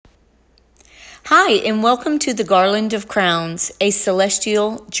Hi, and welcome to the Garland of Crowns, a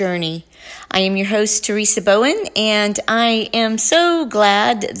celestial journey. I am your host, Teresa Bowen, and I am so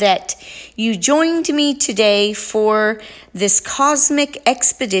glad that you joined me today for this cosmic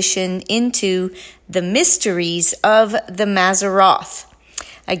expedition into the mysteries of the Mazzaroth.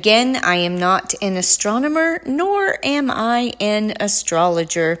 Again, I am not an astronomer, nor am I an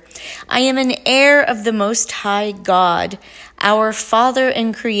astrologer. I am an heir of the Most High God, our Father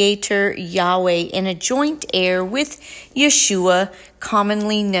and Creator Yahweh, and a joint heir with Yeshua,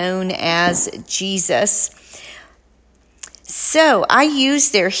 commonly known as Jesus. So I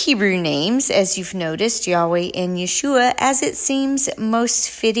use their Hebrew names, as you've noticed, Yahweh and Yeshua, as it seems most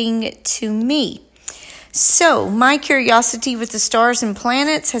fitting to me. So, my curiosity with the stars and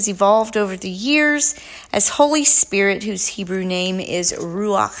planets has evolved over the years as Holy Spirit, whose Hebrew name is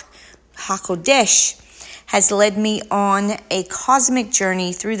Ruach HaKodesh, has led me on a cosmic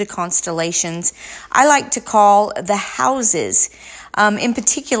journey through the constellations I like to call the houses. In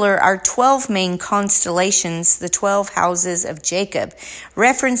particular, our 12 main constellations, the 12 houses of Jacob,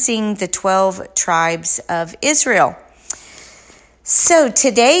 referencing the 12 tribes of Israel. So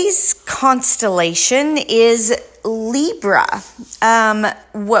today's constellation is Libra,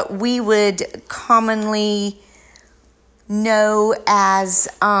 what we would commonly know as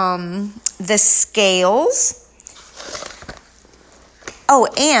the scales. Oh,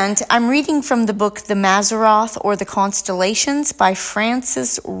 and I'm reading from the book The Mazzaroth or the Constellations by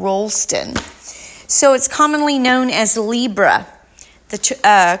Francis Rolston. So it's commonly known as Libra,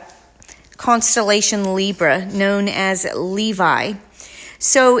 the constellation Libra, known as Levi.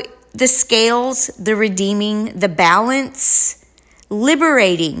 So the scales, the redeeming, the balance,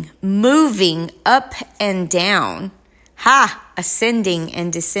 liberating, moving up and down. Ascending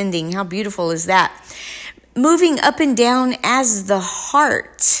and descending. How beautiful is that? Moving up and down as the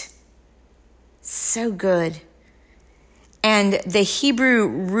heart. So good. And the Hebrew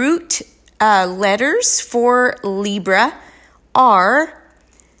root letters for Libra are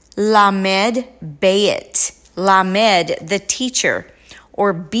Lamed Bayit. Lamed, the teacher,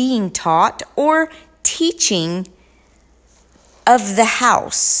 or being taught, or teaching of the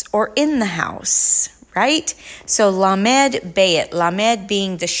house, or in the house, right? So Lamed Bayit. Lamed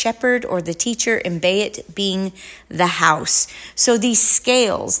being the shepherd or the teacher, and Bayit being the house. So these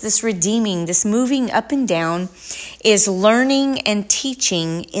scales, this redeeming, this moving up and down, is learning and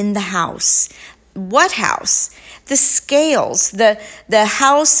teaching in the house. What house? The scales, the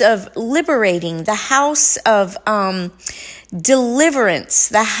house of liberating, the house of deliverance,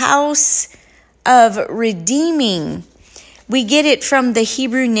 the house of redeeming. We get it from the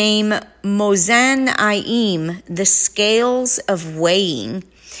Hebrew name Mozan-Aim, the scales of weighing.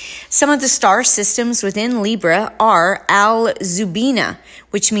 Some of the star systems within Libra are Al-Zubina,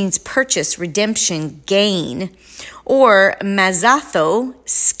 which means purchase, redemption, gain, or Mazatho,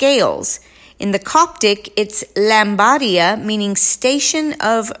 scales. In the Coptic, it's Lambadia, meaning station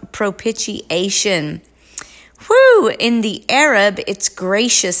of propitiation. In the Arab, it's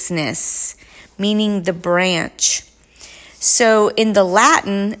graciousness, meaning the branch. So in the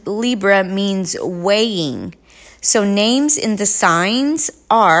Latin, Libra means weighing. So names in the signs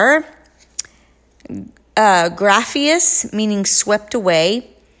are Graphius, meaning swept away,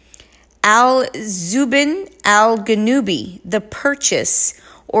 Al-Zubin, Al-Ganubi, the purchase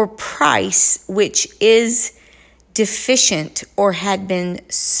or price, which is deficient or had been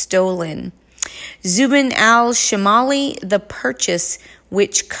stolen. Zubin al-Shamali, the purchase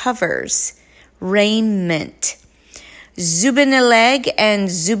which covers, raiment. Zubineleg and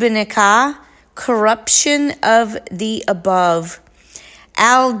Zubinika, corruption of the above.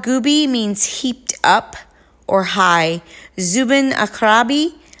 Al-Gubi means heaped up or high. Zubin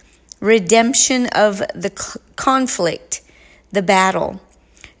Akrabi, redemption of the conflict, the battle.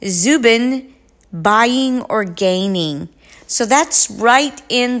 Zubin, buying or gaining. So that's right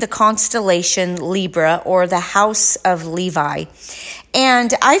in the constellation Libra, or the House of Levi.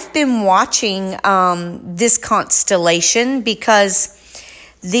 And I've been watching this constellation because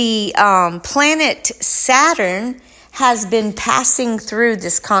the planet Saturn has been passing through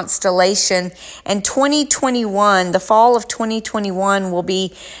this constellation, and 2021, the fall of 2021, will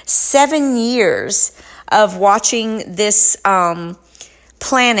be 7 years of watching this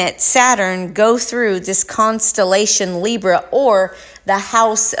planet Saturn go through this constellation Libra, or the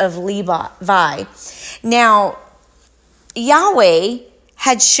House of Levi. Now, Yahweh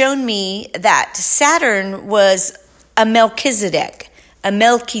had shown me that Saturn was a Melchizedek,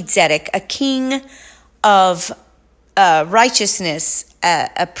 a king of righteousness,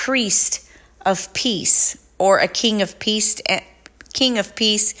 a priest of peace, or a king of peace king of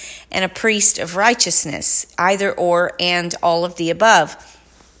peace, and a priest of righteousness, either or, and all of the above.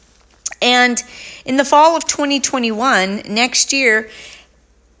 And in the fall of 2021, next year,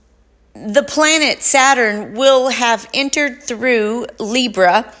 the planet Saturn will have entered through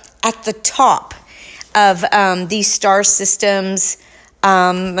Libra at the top of these star systems.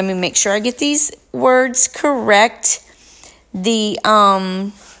 Let me make sure I get these words correct. The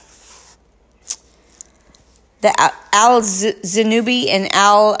Al-Zanubi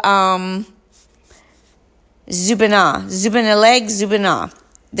and Zubinah.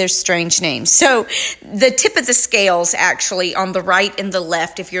 They're strange names. So the tip of the scales, actually, on the right and the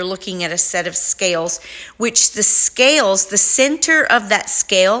left, if you're looking at a set of scales, which the scales, the center of that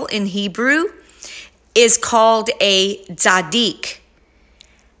scale in Hebrew is called a tzaddik,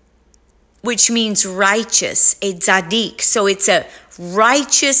 which means righteous, a tzaddik. So it's a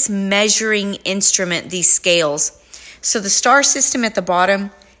righteous measuring instrument, these scales. So the star system at the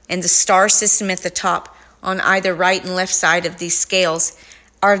bottom and the star system at the top on either right and left side of these scales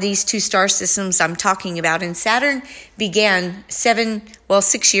are these two star systems I'm talking about. And Saturn began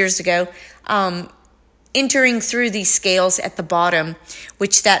 6 years ago, entering through these scales at the bottom,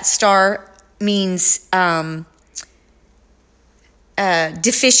 which that star means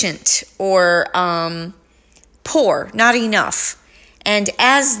deficient or poor, not enough. And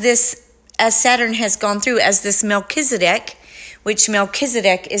as Saturn has gone through, as this Melchizedek, which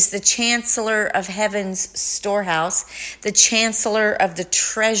Melchizedek is the chancellor of heaven's storehouse, the chancellor of the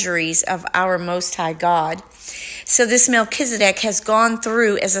treasuries of our Most High God. So this Melchizedek has gone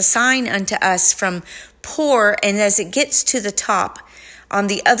through as a sign unto us from poor, and as it gets to the top, on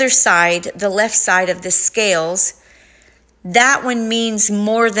the other side, the left side of the scales, that one means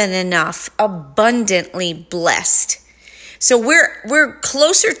more than enough, abundantly blessed. So we're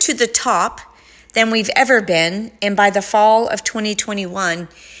closer to the top than we've ever been, and by the fall of 2021,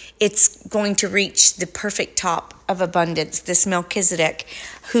 it's going to reach the perfect top of abundance. This Melchizedek,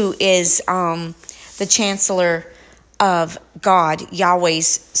 who is the chancellor of God,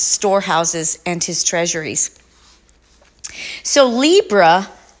 Yahweh's storehouses and his treasuries. So Libra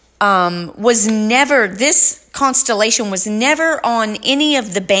this constellation was never on any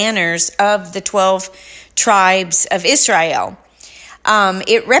of the banners of the 12 tribes of Israel.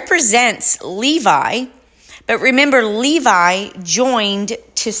 It represents Levi, but remember, Levi joined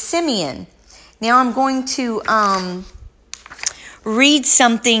to Simeon. Now I'm going to read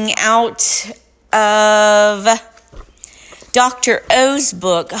something out of Dr. O's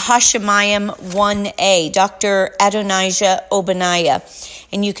book, Hashemayim 1a, Dr. Adonijah Obaniah,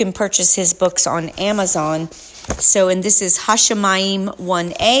 and you can purchase his books on Amazon. And this is Hashemayim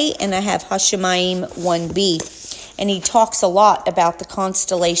 1a, and I have Hashemayim 1b. And he talks a lot about the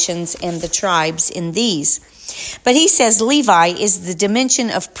constellations and the tribes in these. But he says Levi is the dimension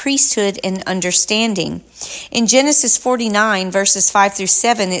of priesthood and understanding. In Genesis 49, verses 5 through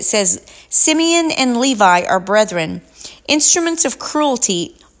 7, it says, Simeon and Levi are brethren. Instruments of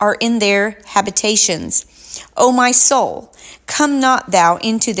cruelty are in their habitations. O my soul, come not thou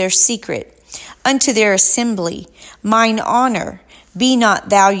into their secret, unto their assembly. Mine honor, be not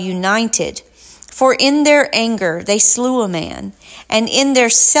thou united. For in their anger they slew a man, and in their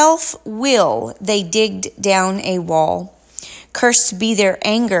self-will they digged down a wall. Cursed be their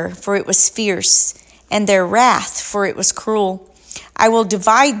anger, for it was fierce, and their wrath, for it was cruel. I will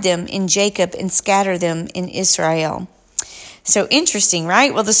divide them in Jacob and scatter them in Israel. So interesting,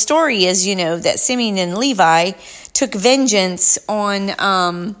 right? Well, the story is, that Simeon and Levi took vengeance on,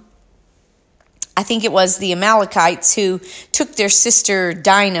 I think it was the Amalekites who took their sister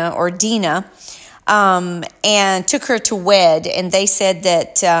Dinah and took her to wed. And they said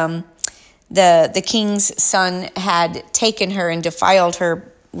that the king's son had taken her and defiled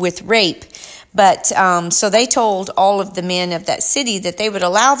her with rape. But so they told all of the men of that city that they would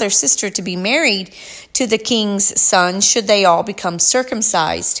allow their sister to be married to the king's son should they all become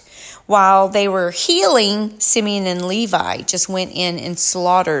circumcised. While they were healing, Simeon and Levi just went in and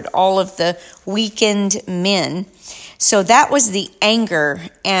slaughtered all of the weakened men. So that was the anger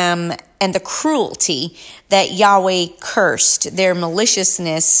and the cruelty that Yahweh cursed, their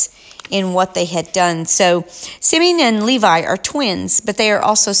maliciousness in what they had done. So Simeon and Levi are twins, but they are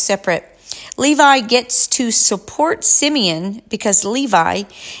also separate. Levi gets to support Simeon because Levi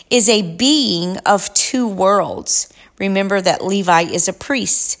is a being of two worlds. Remember that Levi is a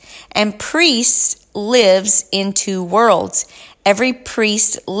priest, and priest lives in two worlds. Every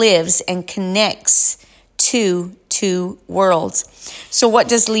priest lives and connects to two worlds. So what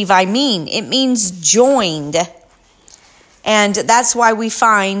does Levi mean? It means joined. And that's why we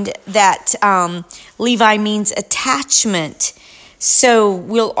find that Levi means attachment. So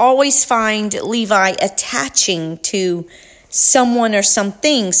we'll always find Levi attaching to someone or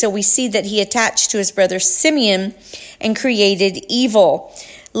something. So we see that he attached to his brother Simeon and created evil.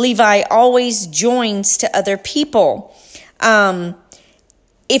 Levi always joins to other people.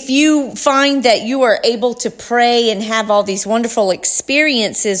 If you find that you are able to pray and have all these wonderful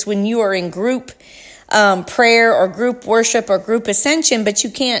experiences when you are in group prayer or group worship or group ascension, but you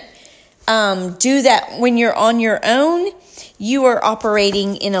can't do that when you're on your own, you are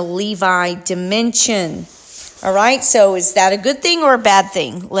operating in a Levi dimension. All right, so is that a good thing or a bad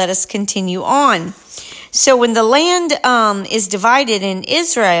thing? Let us continue on. So when the land is divided in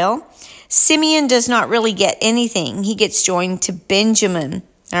Israel, Simeon does not really get anything. He gets joined to Benjamin.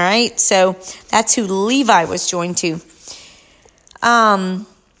 All right, so that's who Levi was joined to.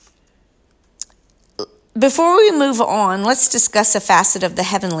 Before we move on, let's discuss a facet of the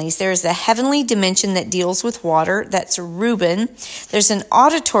heavenlies. There is the heavenly dimension that deals with water. That's Reuben. There's an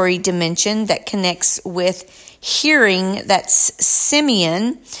auditory dimension that connects with hearing. That's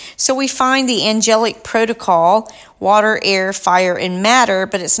Simeon. So we find the angelic protocol, water, air, fire, and matter,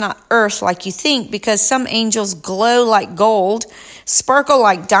 but it's not earth like you think, because some angels glow like gold, sparkle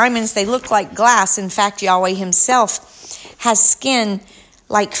like diamonds. They look like glass. In fact, Yahweh himself has skin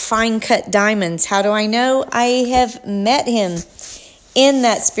like fine-cut diamonds. How do I know? I have met him in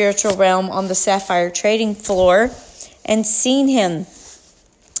that spiritual realm on the sapphire trading floor and seen him.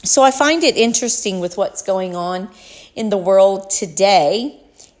 So I find it interesting with what's going on in the world today,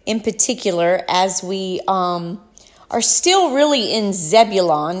 in particular, as we are still really in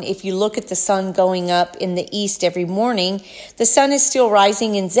Zebulon. If you look at the sun going up in the east every morning, the sun is still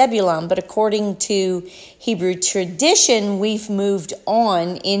rising in Zebulon. But according to Hebrew tradition, we've moved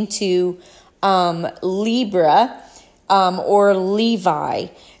on into Libra or Levi.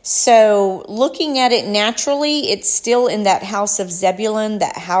 So looking at it naturally, it's still in that house of Zebulun,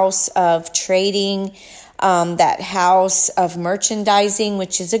 that house of trading, that house of merchandising,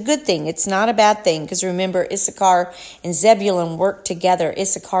 which is a good thing. It's not a bad thing, because remember, Issachar and Zebulun work together.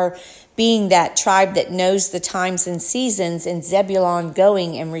 Issachar being that tribe that knows the times and seasons, and Zebulun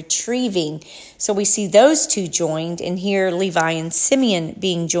going and retrieving. So we see those two joined, and here Levi and Simeon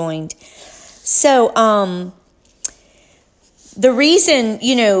being joined. So the reason,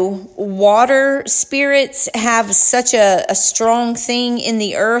 water spirits have such a strong thing in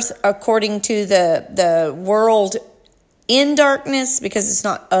the earth, according to the world in darkness, because it's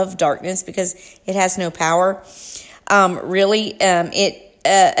not of darkness, because it has no power. It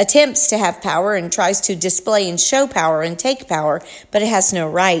attempts to have power and tries to display and show power and take power, but it has no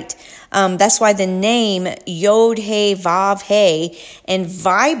right. That's why the name Yod He Vav He, and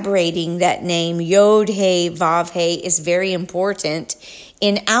vibrating that name Yod He Vav He, is very important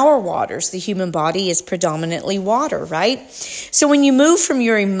in our waters. The human body is predominantly water, right? So when you move from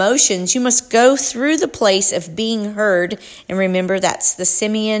your emotions, you must go through the place of being heard. And remember, that's the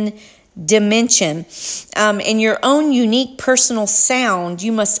Simeon dimension. In your own unique personal sound,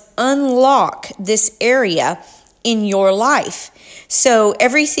 you must unlock this area in your life. So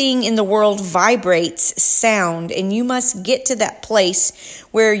everything in the world vibrates sound, and you must get to that place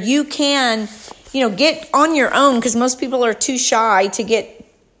where you can, get on your own, because most people are too shy to get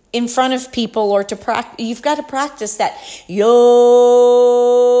in front of people or to practice. You've got to practice that Yod,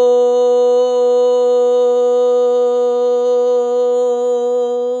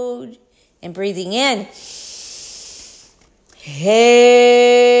 and breathing in.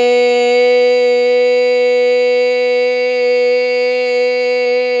 Hey.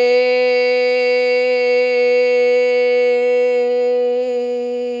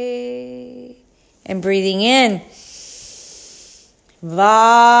 And breathing in. Vav.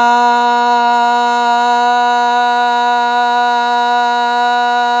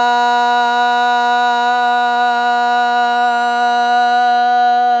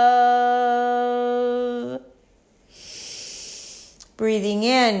 Breathing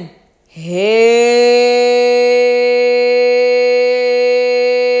in.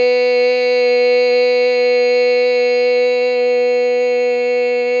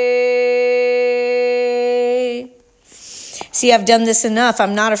 See, I've done this enough.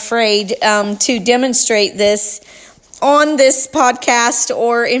 I'm not afraid to demonstrate this on this podcast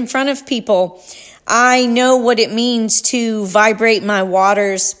or in front of people. I know what it means to vibrate my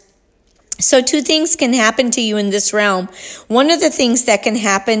waters So 2 things can happen to you in this realm. One of the things that can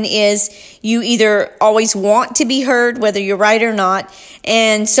happen is you either always want to be heard, whether you're right or not,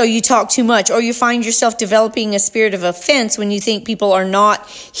 and so you talk too much, or you find yourself developing a spirit of offense when you think people are not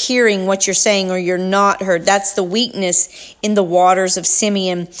hearing what you're saying or you're not heard. That's the weakness in the waters of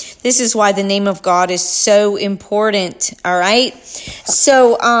Simeon. This is why the name of God is so important, all right?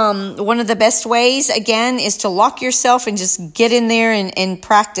 So one of the best ways, again, is to lock yourself and just get in there and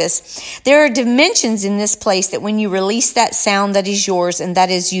practice. There are dimensions in this place that when you release that sound that is yours and that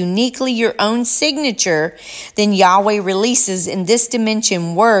is uniquely your own signature, then Yahweh releases in this dimension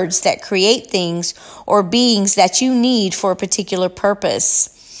words that create things or beings that you need for a particular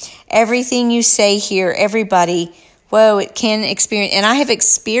purpose. Everything you say here, everybody, whoa, it can experience, and I have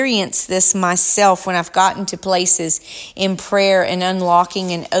experienced this myself when I've gotten to places in prayer and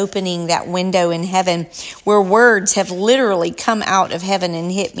unlocking and opening that window in heaven where words have literally come out of heaven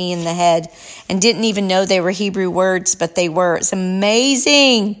and hit me in the head and didn't even know they were Hebrew words, but they were. It's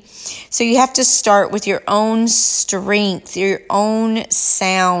amazing. So you have to start with your own strength, your own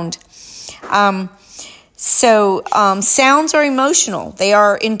sound. Sounds are emotional. They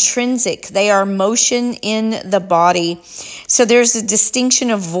are intrinsic. They are motion in the body. So there's a distinction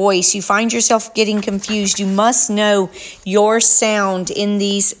of voice. You find yourself getting confused. You must know your sound in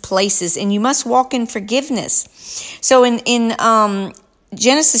these places, and you must walk in forgiveness. So in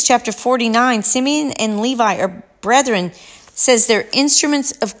Genesis chapter 49, Simeon and Levi are brethren. Says they're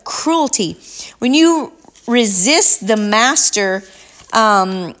instruments of cruelty. When you resist the master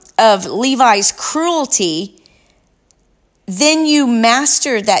of Levi's cruelty, then you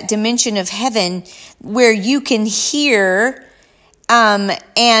master that dimension of heaven where you can hear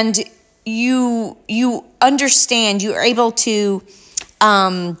and you understand. You are able to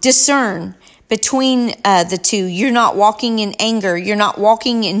discern between the two. You're not walking in anger. You're not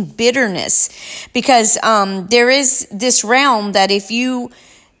walking in bitterness, because there is this realm that if you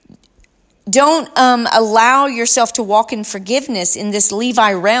don't allow yourself to walk in forgiveness in this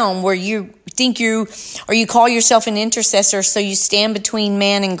Levi realm where you think you call yourself an intercessor, so you stand between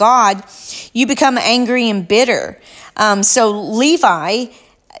man and God, you become angry and bitter. So Levi,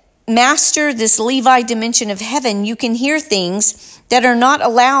 master this Levi dimension of heaven. You can hear things that are not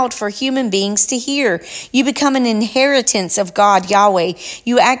allowed for human beings to hear. You become an inheritance of God, Yahweh.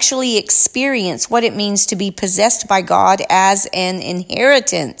 You actually experience what it means to be possessed by God as an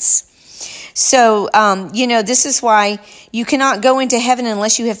inheritance. So, this is why you cannot go into heaven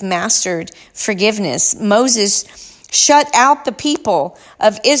unless you have mastered forgiveness. Moses shut out the people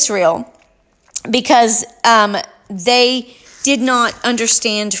of Israel because they did not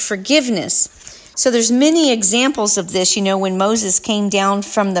understand forgiveness. So there's many examples of this, when Moses came down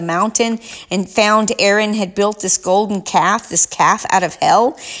from the mountain and found Aaron had built this golden calf, this calf out of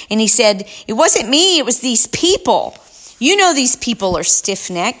hell. And he said, it wasn't me, it was these people. These people are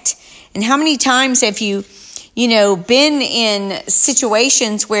stiff-necked. And how many times have you been in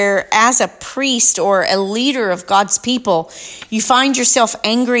situations where as a priest or a leader of God's people, you find yourself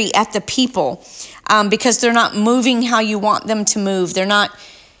angry at the people because they're not moving how you want them to move. They're not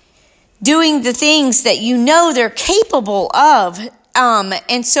doing the things that they're capable of.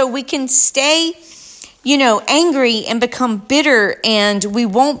 And so we can stay, angry and become bitter, and we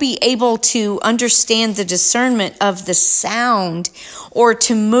won't be able to understand the discernment of the sound or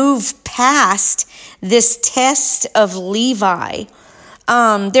to move past this test of Levi.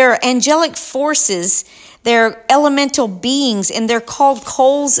 There are angelic forces, they're elemental beings, and they're called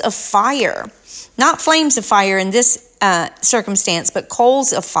coals of fire. Not flames of fire in this circumstance, but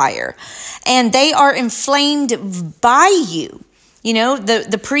coals of fire. And they are inflamed by you.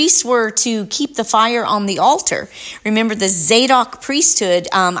 The priests were to keep the fire on the altar. Remember the Zadok priesthood.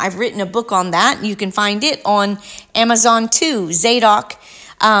 I've written a book on that. You can find it on Amazon too. Zadok,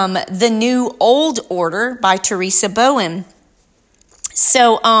 The New Old Order by Teresa Bowen.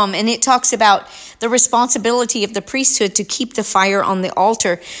 So, and it talks about the responsibility of the priesthood to keep the fire on the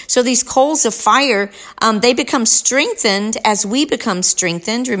altar. So these coals of fire, they become strengthened as we become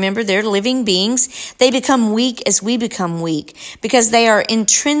strengthened. Remember, they're living beings. They become weak as we become weak because they are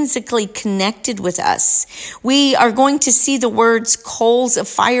intrinsically connected with us. We are going to see the words coals of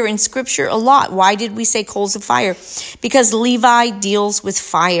fire in Scripture a lot. Why did we say coals of fire? Because Levi deals with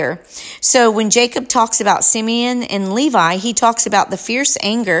fire. So when Jacob talks about Simeon and Levi, he talks about the fierce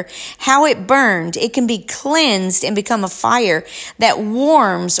anger, how it burned. It can be cleansed and become a fire that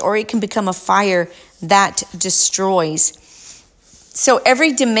warms, or it can become a fire that destroys. So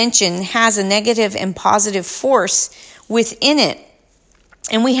every dimension has a negative and positive force within it.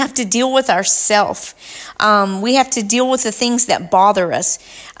 And we have to deal with ourselves. We have to deal with the things that bother us.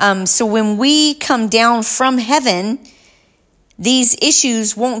 So when we come down from heaven, these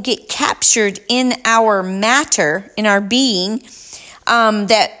issues won't get captured in our matter, in our being,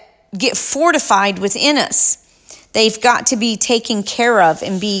 that get fortified within us. They've got to be taken care of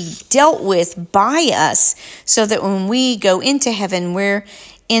and be dealt with by us so that when we go into heaven, we're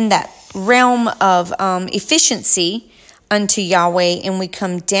in that realm of efficiency unto Yahweh, and we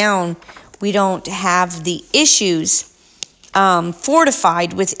come down, we don't have the issues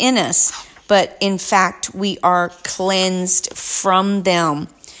fortified within us, but in fact, we are cleansed from them.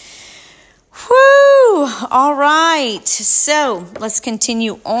 Whew! All right, so let's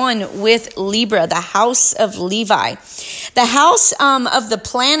continue on with Libra, the House of Levi. The house of the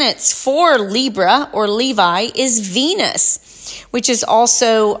planets for Libra or Levi is Venus, which is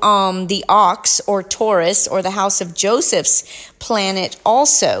also the ox or Taurus, or the house of Joseph's planet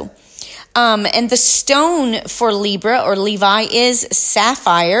also. And the stone for Libra or Levi is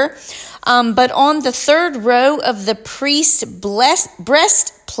sapphire. But on the third row of the priest's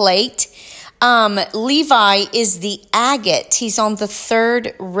breastplate, Levi is the agate. He's on the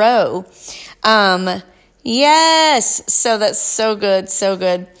third row. Yes, so that's so good, so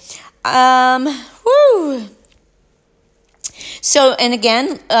good. Woo! So, and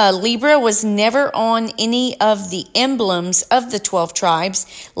again, Libra was never on any of the emblems of the 12 tribes.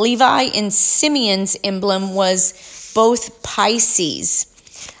 Levi and Simeon's emblem was both Pisces.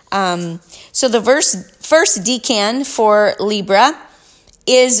 So the first decan for Libra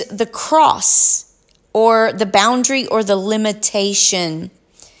is the cross, or the boundary, or the limitation.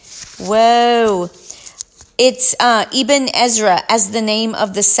 Whoa. It's Ibn Ezra as the name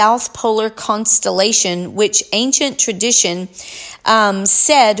of the South Polar constellation, which ancient tradition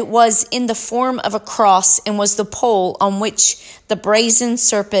said was in the form of a cross and was the pole on which the brazen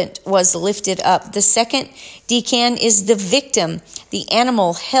serpent was lifted up. The second decan is the victim, the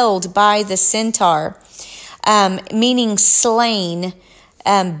animal held by the centaur, meaning slain,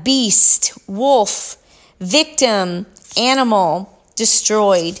 beast, wolf, victim, animal,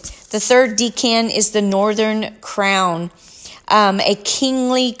 destroyed. The third decan is the northern crown, a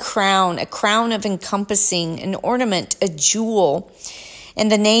kingly crown, a crown of encompassing, an ornament, a jewel. And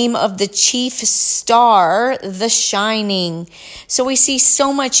the name of the chief star, the shining. So we see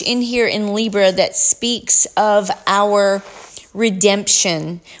so much in here in Libra that speaks of our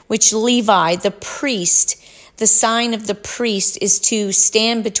redemption, which Levi, the priest, the sign of the priest is to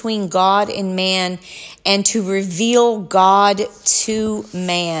stand between God and man and to reveal God to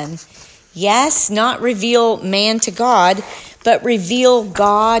man. Yes, not reveal man to God, but reveal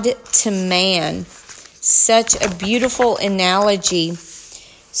God to man. Such a beautiful analogy.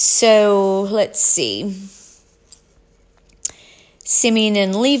 So let's see. Simeon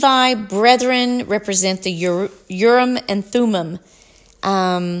and Levi, brethren, represent the Urim and Thummim.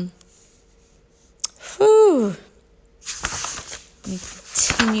 Let me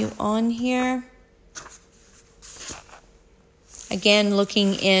continue on here. Again,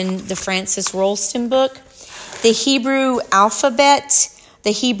 looking in the Francis Rolston book. The Hebrew alphabet,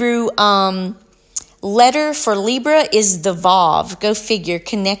 the Hebrew letter for Libra is the Vav. Go figure,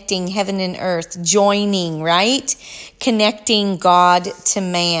 connecting heaven and earth, joining, right? Connecting God to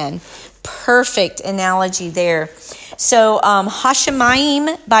man. Perfect analogy there. So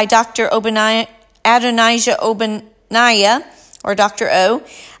Hashemayim by Dr. Adonijah Obaniah, or Dr. O,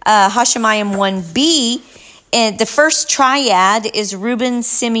 Hashemayim 1b, and the first triad is Reuben,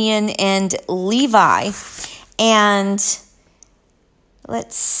 Simeon, and Levi. And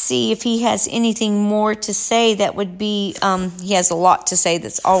let's see if he has anything more to say. That would be, he has a lot to say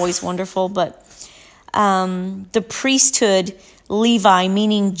that's always wonderful, but the priesthood, Levi,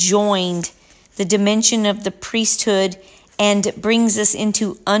 meaning joined, the dimension of the priesthood, and brings us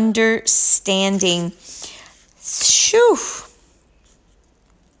into understanding. Shoo!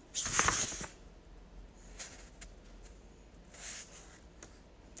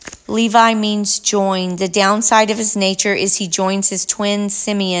 Levi means join. The downside of his nature is he joins his twin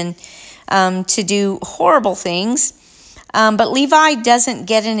Simeon to do horrible things. But Levi doesn't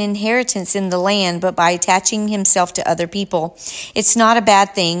get an inheritance in the land, but by attaching himself to other people. It's not a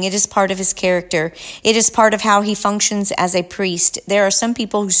bad thing. It is part of his character. It is part of how he functions as a priest. There are some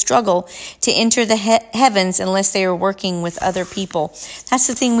people who struggle to enter the heavens unless they are working with other people. That's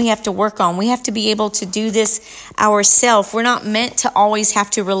the thing we have to work on. We have to be able to do this ourselves. We're not meant to always have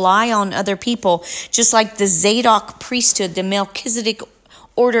to rely on other people. Just like the Zadok priesthood, the Melchizedek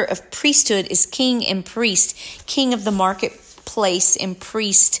order of priesthood is king and priest, king of the marketplace and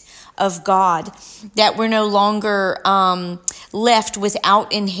priest of God, that we're no longer left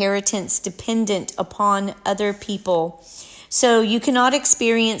without inheritance, dependent upon other people. So you cannot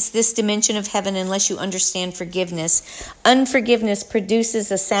experience this dimension of heaven unless you understand forgiveness. Unforgiveness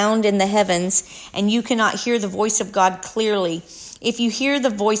produces a sound in the heavens, and you cannot hear the voice of God clearly. If you hear the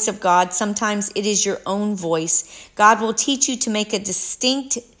voice of God, sometimes it is your own voice. God will teach you to make a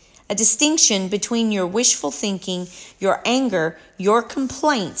distinction between your wishful thinking, your anger, your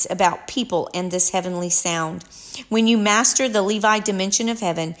complaints about people, and this heavenly sound. When you master the Levi dimension of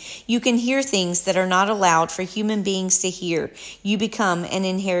heaven, you can hear things that are not allowed for human beings to hear. You become an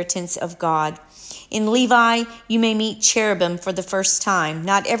inheritance of God. In Levi, you may meet cherubim for the first time.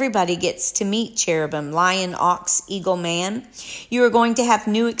 Not everybody gets to meet cherubim, lion, ox, eagle, man. You are going to have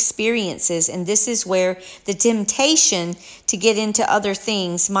new experiences, and this is where the temptation to get into other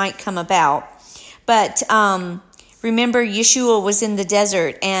things might come about. But remember, Yeshua was in the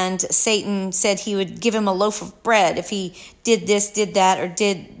desert, and Satan said he would give him a loaf of bread if he did this, did that, or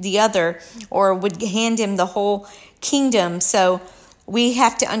did the other, or would hand him the whole kingdom. So we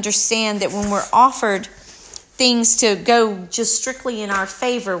have to understand that when we're offered things to go just strictly in our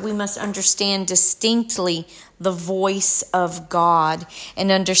favor, we must understand distinctly the voice of God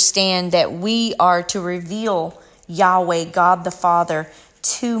and understand that we are to reveal Yahweh, God the Father,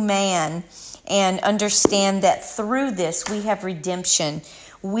 to man, and understand that through this we have redemption,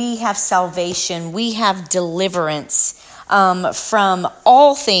 we have salvation, we have deliverance from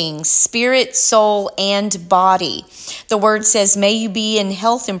all things, spirit, soul, and body. The word says, may you be in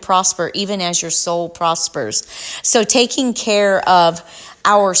health and prosper, even as your soul prospers. So taking care of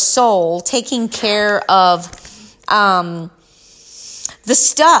our soul, taking care of the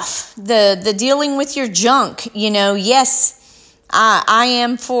stuff, the dealing with your junk, yes, I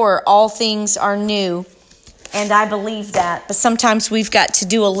am for all things are new. And I believe that, but sometimes we've got to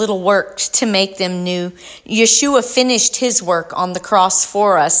do a little work to make them new. Yeshua finished his work on the cross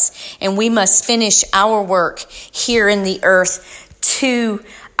for us, and we must finish our work here in the earth to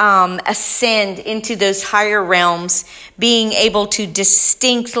ascend into those higher realms, being able to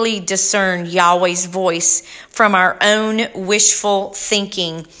distinctly discern Yahweh's voice from our own wishful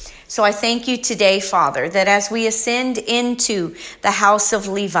thinking. So I thank you today, Father, that as we ascend into the house of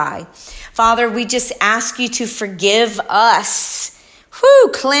Levi, Father, we just ask you to forgive us.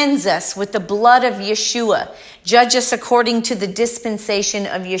 Cleanse us with the blood of Yeshua. Judge us according to the dispensation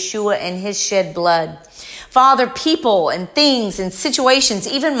of Yeshua and his shed blood. Father, people and things and situations,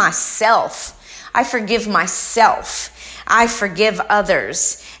 even myself, I forgive myself. I forgive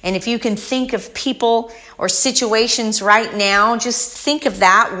others. And if you can think of people or situations right now, just think of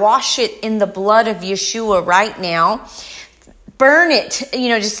that. Wash it in the blood of Yeshua right now. Burn it,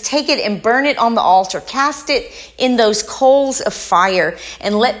 just take it and burn it on the altar. Cast it in those coals of fire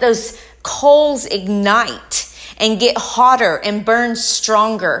and let those coals ignite and get hotter and burn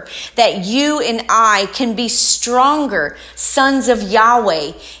stronger, that you and I can be stronger sons of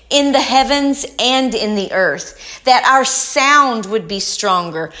Yahweh in the heavens and in the earth, that our sound would be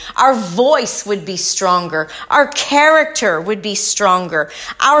stronger, our voice would be stronger, our character would be stronger,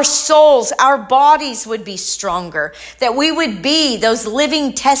 our souls, our bodies would be stronger, that we would be those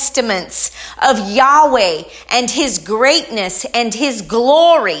living testaments of Yahweh and his greatness and his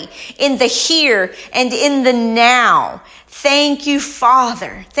glory in the here and in the now. Thank you,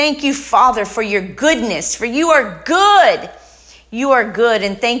 Father. Thank you, Father, for your goodness, for you are good. You are good.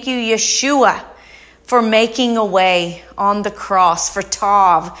 And thank you, Yeshua, for making a way on the cross, for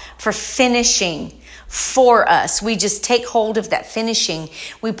Tav, for finishing for us. We just take hold of that finishing.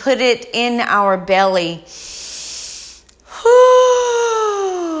 We put it in our belly.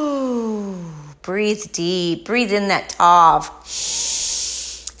 Breathe deep. Breathe in that Tav.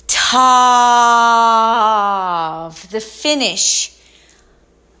 Tav, the finish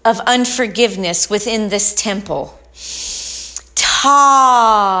of unforgiveness within this temple.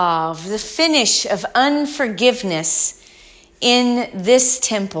 Tav, the finish of unforgiveness in this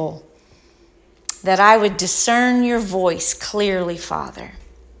temple, that I would discern your voice clearly, Father.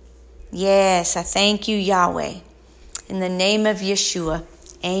 Yes, I thank you, Yahweh. In the name of Yeshua,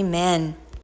 amen.